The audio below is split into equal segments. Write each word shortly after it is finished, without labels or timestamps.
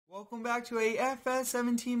Welcome back to a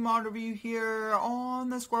FS17 mod review here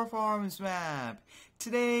on the Square Farms map.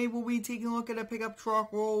 Today we'll be taking a look at a pickup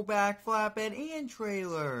truck, rollback, flatbed, and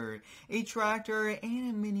trailer, a tractor, and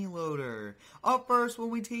a mini loader. Up first we'll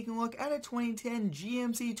be taking a look at a 2010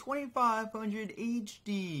 GMC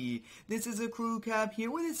 2500HD. This is a crew cab here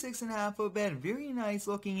with a 6.5 foot bed, very nice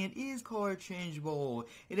looking. It is color changeable.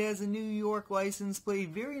 It has a New York license plate,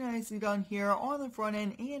 very nicely done here on the front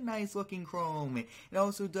end, and nice looking chrome. It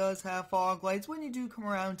also does have fog lights when you do come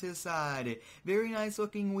around to the side. Very nice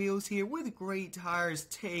looking wheels here with great tires.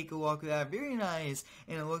 Take a look at that. Very nice.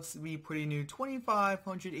 And it looks to be pretty new.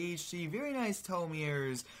 2500HD. Very nice tow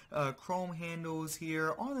mirrors. Chrome handles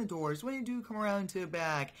here on the doors. When you do come around to the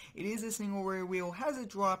back, it is a single rear wheel. Has a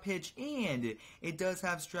drop hitch. And it does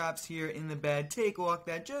have straps here in the bed. Take a look at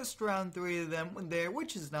that. Just around 3 of them there,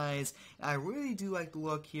 which is nice. I really do like the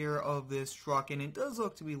look here of this truck. And it does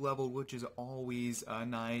look to be leveled, which is always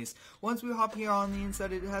nice. Once we hop here on the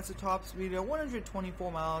inside, it has a top speed of 124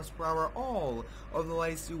 miles per hour. All of the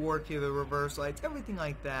lights do work here, the reverse lights, everything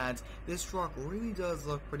like that. This truck really does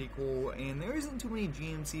look pretty cool, and there isn't too many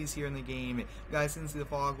GMCs here in the game. You guys can see the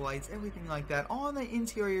fog lights, everything like that. On the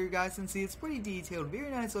interior, you guys can see it's pretty detailed,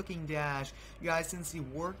 very nice looking dash. You guys can see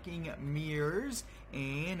working mirrors,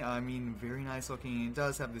 and I mean, very nice looking. It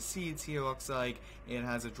does have the seats here, looks like it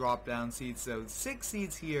has a drop down seat, so 6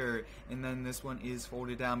 seats here, and then this one is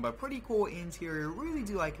folded down, but pretty cool interior, really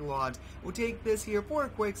do like it a lot. We'll take this here for a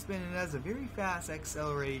quick spin. It has a very fast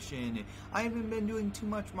acceleration. I haven't been doing too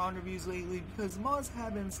much mod reviews lately because mods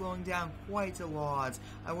have been slowing down quite a lot.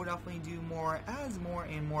 I will definitely do more as more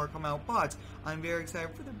and more come out, but I'm very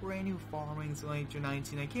excited for the brand new Farming Simulator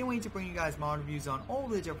 19. I can't wait to bring you guys mod reviews on all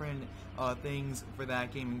the different things for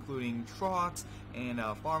that game, including trucks and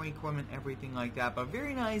farming equipment, everything like that. But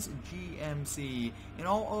very nice GMC, and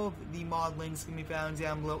all of the mod links can be found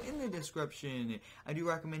down below in the description. I do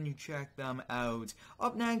recommend you check them out.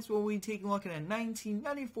 Up next, we'll be taking a look at a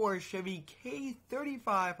 1994 Chevy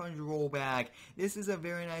K3500 rollback. This is a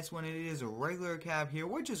very nice one. It is a regular cab here,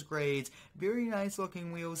 which is great. Very nice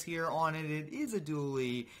looking wheels here on it. It is a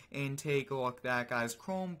dually, and take a look at that, guys.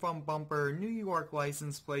 Chrome front bumper, New York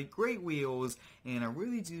license plate, great wheels, and I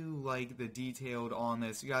really do like the detailed on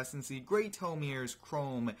this. You guys can see great tow mirrors,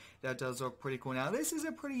 chrome. That does look pretty cool. Now this is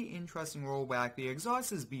a pretty interesting rollback. The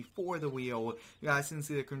exhaust is before the wheel. You guys can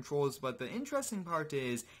see the controls, but the interesting part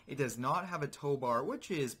is it does not have a tow bar, which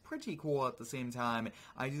is pretty cool at the same time.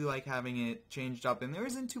 I do like having it changed up, and there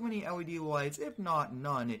isn't too many LED lights, if not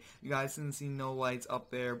none. You guys can see no lights up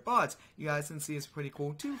there, but you guys can see it's pretty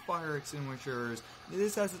cool. 2 fire extinguishers.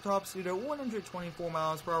 This has a top speed of 124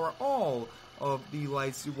 miles per hour. All of the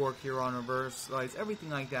lights do work here on reverse lights,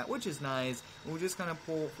 everything like that, which is nice. We'll just kind of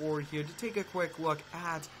pull forward here to take a quick look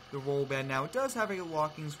at the roll bed. Now it does have a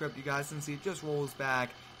locking script. You guys can see it just rolls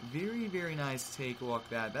back. Very, very nice. Take a look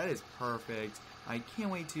at that. That is perfect. I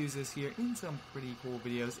can't wait to use this here in some pretty cool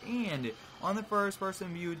videos. And on the first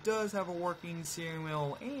person view, it does have a working steering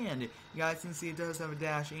wheel, and you guys can see it does have a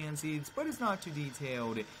dash and seats, but it's not too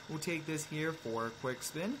detailed. We'll take this here for a quick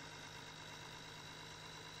spin.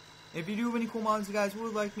 If you do have any cool mods you guys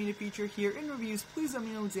would like me to feature here in reviews, please let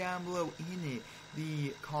me know down below in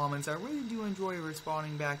the comments. I really do enjoy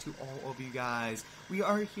responding back to all of you guys. We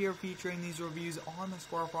are here featuring these reviews on the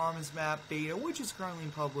Square Farms map beta, which is currently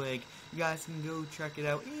public. You guys can go check it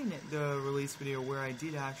out in the release video where I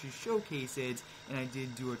did actually showcase it, and I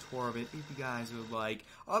did do a tour of it if you guys would like.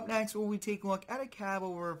 Up next, we'll be taking a look at a cab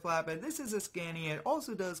over a flatbed. This is a Scania. It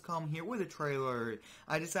also does come here with a trailer.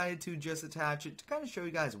 I decided to just attach it to kind of show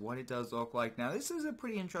you guys what it does look like. Now, this is a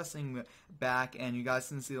pretty interesting back end. You guys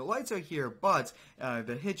can see the lights are here, but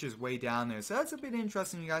the hitch is way down there, so that's a bit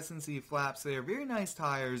interesting. You guys can see flaps there, very nice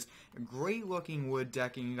tires, great looking wood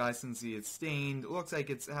decking. You guys can see it's stained. It looks like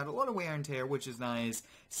it's had a lot of wear and tear, which is nice.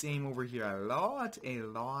 Same over here, a lot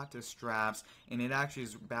of straps, and it actually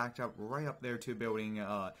is backed up right up there to a building.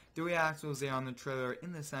 3 axles there on the trailer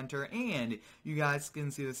in the center, and you guys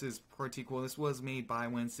can see this is pretty cool. This was made by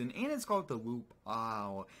Winston, and it's called the Loop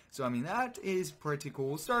Owl. So I mean, that is pretty cool.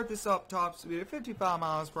 We'll start this up top speed at 55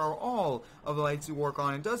 miles per hour. All of the lights do work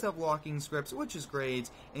on. It does have locking scripts, which is great,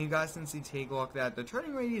 and you guys can see, take a look at that. The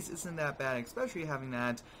turning radius isn't that bad, especially having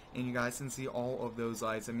that, and you guys can see all of those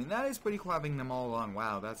lights. I mean, that is pretty cool having them all on.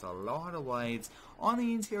 Wow, that's a lot of lights. On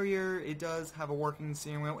the interior, it does have a working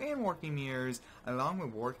steering wheel and working mirrors, along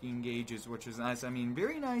with working gauges, which is nice. I mean,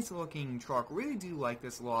 very nice looking truck. Really do like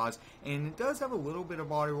this a lot, and it does have a little bit of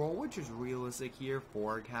body roll, which is realistic here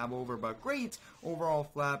for a cab over, but great overall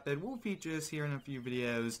flatbed. We'll feature this here in a few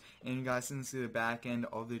videos, and you guys can see the back end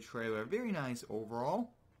of the trailer. Very nice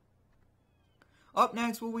overall. Up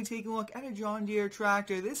next, we'll be taking a look at a John Deere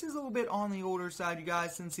tractor. This is a little bit on the older side, you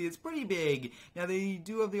guys can see it's pretty big. Now, they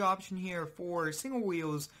do have the option here for single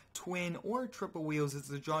wheels, twin, or triple wheels. It's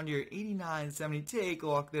the John Deere 8970. Take a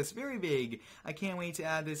look, this very big. I can't wait to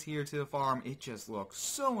add this here to the farm. It just looks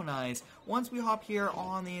so nice. Once we hop here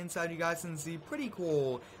on the inside, you guys can see pretty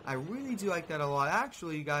cool. I really do like that a lot.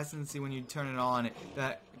 Actually, you guys can see when you turn it on,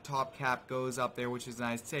 that top cap goes up there, which is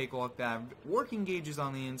nice. Take a look at that. Working gauges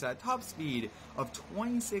on the inside. Top speed of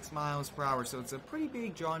 26 miles per hour. So it's a pretty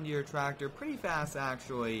big John Deere tractor. Pretty fast,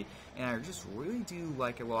 actually. And I just really do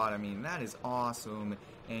like it a lot. I mean, that is awesome.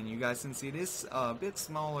 And you guys can see this a bit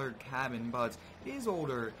smaller cabin, but it is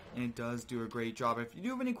older, and it does do a great job. If you do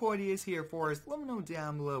have any cool ideas here for us, let me know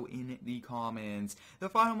down below in the comments. The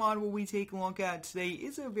final model we'll be taking a look at today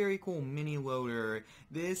is a very cool mini loader.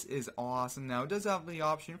 This is awesome. Now, it does have the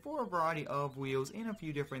option for a variety of wheels and a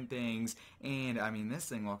few different things, and I mean, this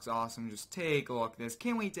thing looks awesome. Just take a look at this.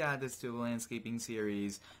 Can't wait to add this to the landscaping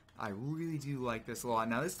series. I really do like this a lot.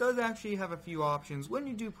 Now, this does actually have a few options. When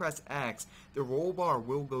you do press X, the roll bar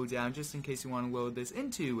will go down just in case you want to load this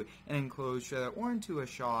into an enclosed trailer or into a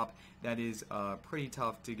shop. That is pretty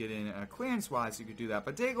tough to get in clearance-wise. You could do that.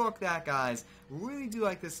 But take a look at that, guys. Really do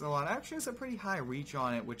like this a lot. Actually, it's a pretty high reach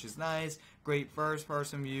on it, which is nice. Great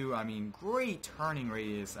first-person view. I mean, great turning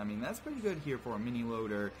radius. I mean, that's pretty good here for a mini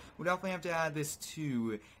loader. We'll definitely have to add this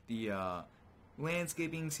to the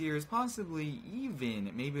landscaping series, possibly even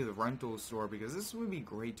maybe the rental store, because this would be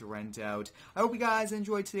great to rent out. I hope you guys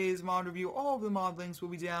enjoyed today's mod review. All of the mod links will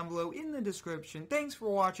be down below in the description. Thanks for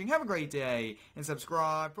watching, have a great day, and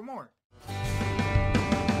subscribe for more.